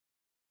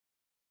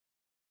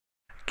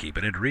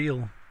Keeping it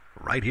real,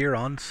 right here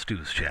on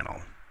Stu's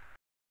channel.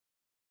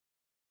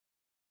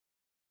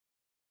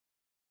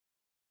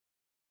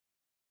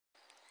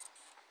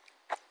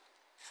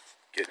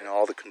 Getting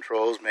all the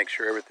controls, make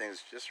sure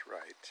everything's just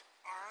right.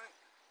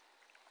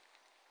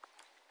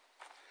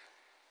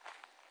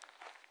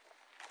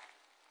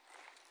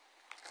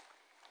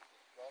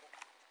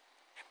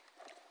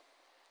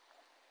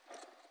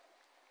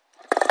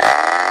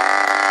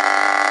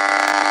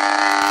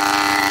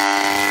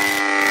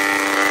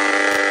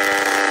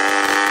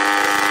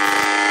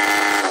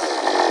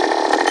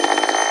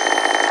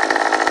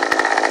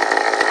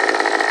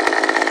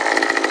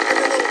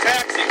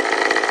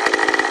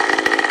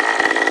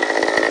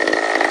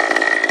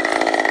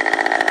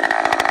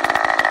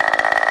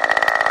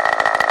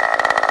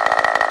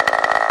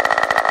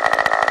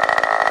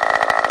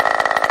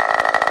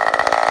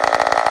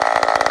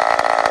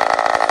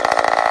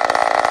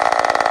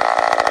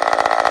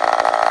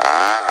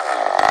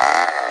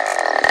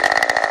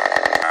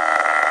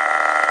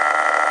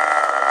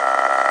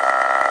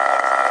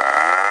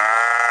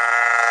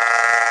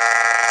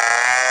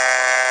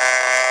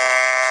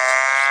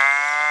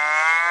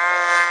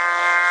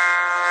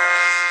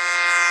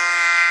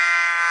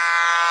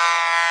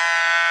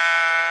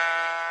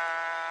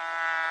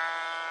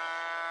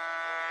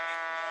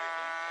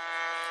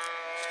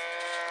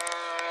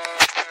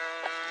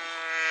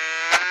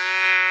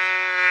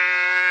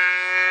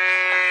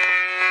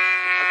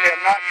 Okay,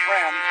 I'm not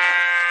trimmed.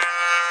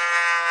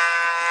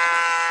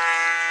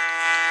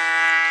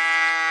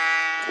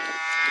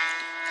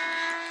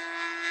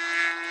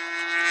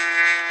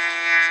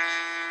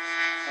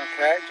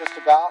 Okay, just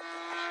about.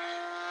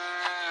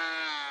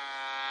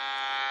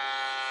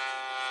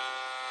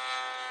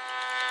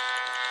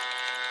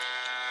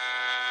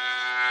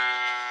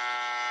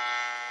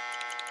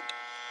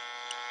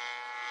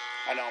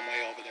 I know I'm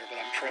way over there, but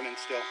I'm trimming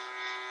still.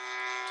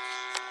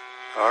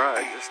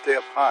 Alright, just stay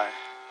up high.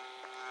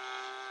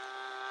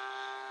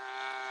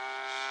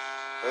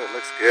 Oh, it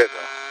looks good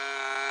though.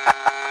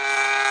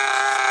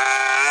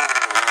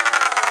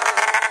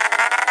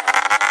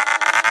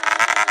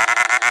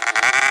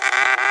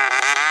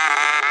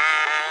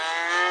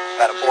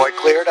 That a boy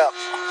cleared up.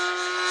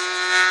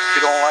 You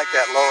don't like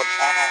that load.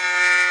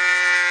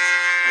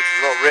 It's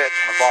a little rich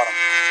on the bottom.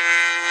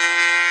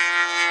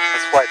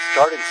 That's why it's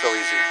starting so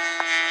easy.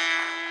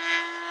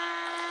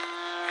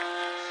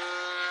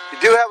 You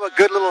do have a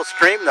good little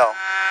stream though.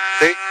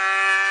 See?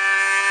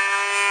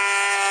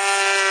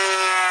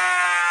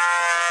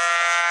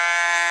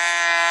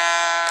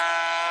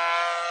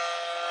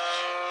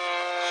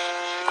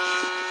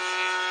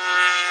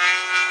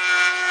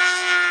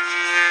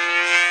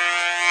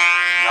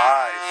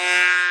 Nice.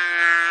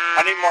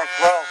 I need more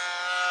throw.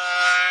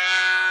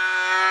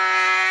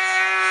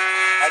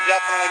 I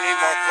definitely need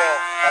more throw.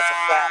 That's a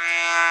fact.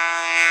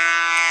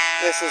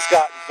 This has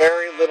got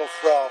very little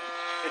throw.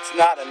 It's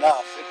not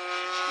enough.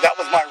 That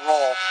was my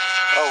roll.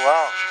 Oh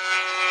wow.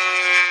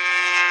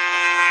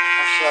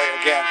 I'll show you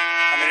again.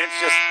 I mean, it's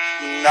just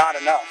not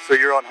enough. So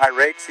you're on high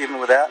rates even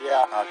with that?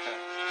 Yeah. Okay.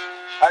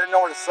 I didn't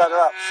know where to set it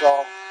up,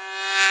 so.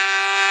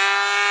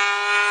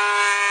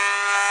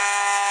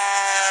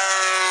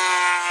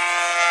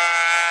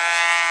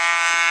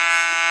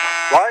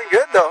 Flying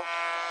good though.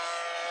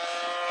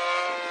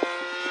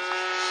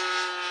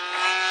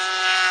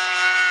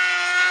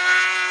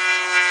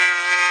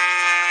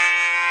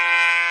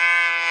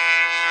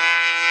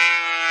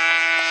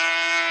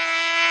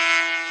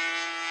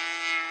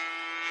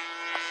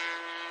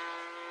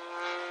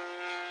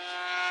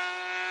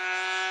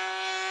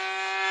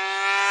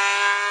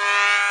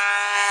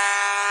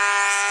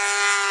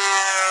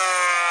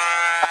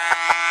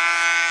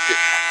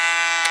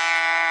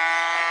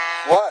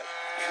 What?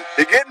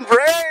 You're getting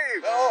brave!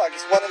 No, I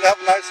just wanted to have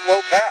a nice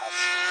low pass.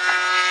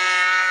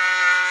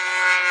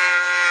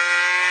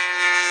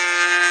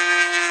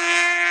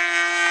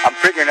 I'm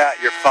figuring out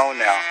your phone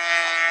now.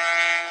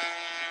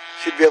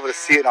 Should be able to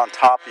see it on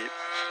top of you.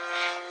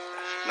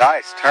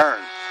 Nice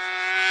turn.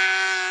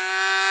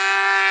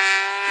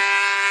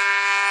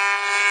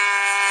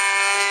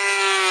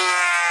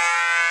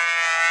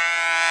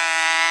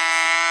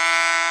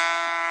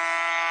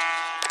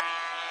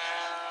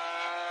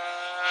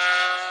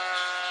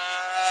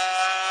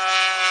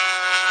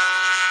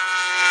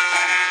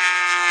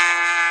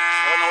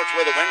 Which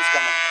way the wind's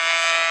coming?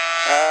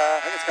 I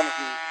think it's coming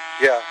from.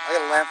 Yeah. I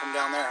gotta land from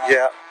down there. Huh?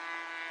 Yeah.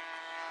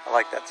 I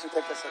like that. So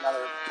take this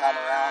another time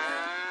around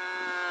here.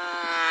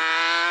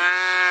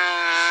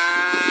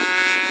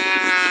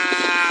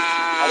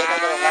 I think I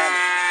gotta land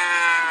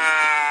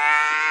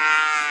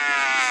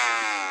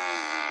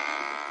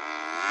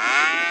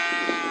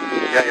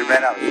it. Yeah, it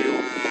ran out of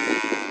fuel.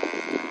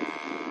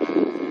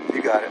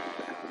 You got it.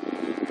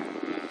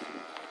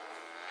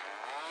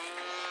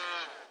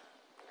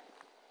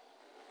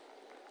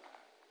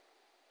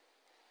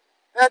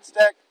 Head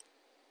stick.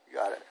 You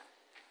got it.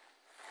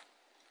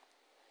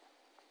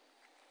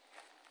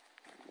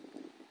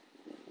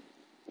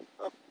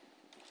 Oh,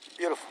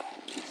 beautiful.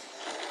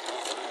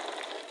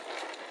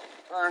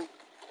 Turn.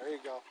 There you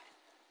go.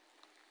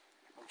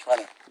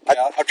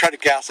 I'll try to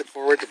gas it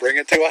forward to bring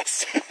it to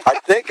us. I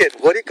think it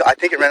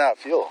ran out of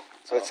fuel.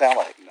 That's what it sounded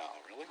like. No,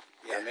 really?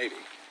 Yeah, maybe.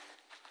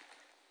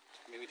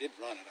 I mean, we did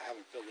run it. I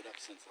haven't filled it up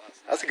since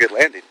last night. That's a good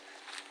landing.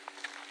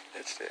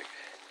 Dipstick.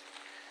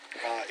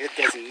 It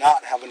does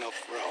not have enough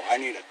throw. I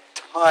need a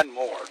ton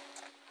more.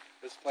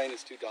 This plane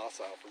is too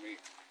docile for me.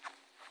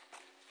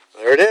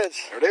 There it is.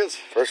 There it is.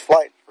 First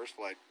flight. First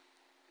flight.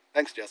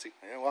 Thanks, Jesse.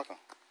 You're welcome.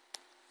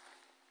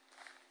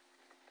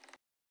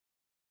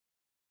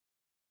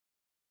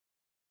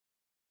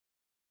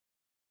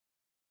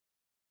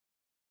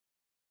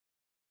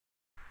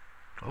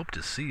 Hope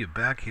to see you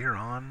back here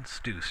on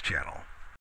Stu's channel.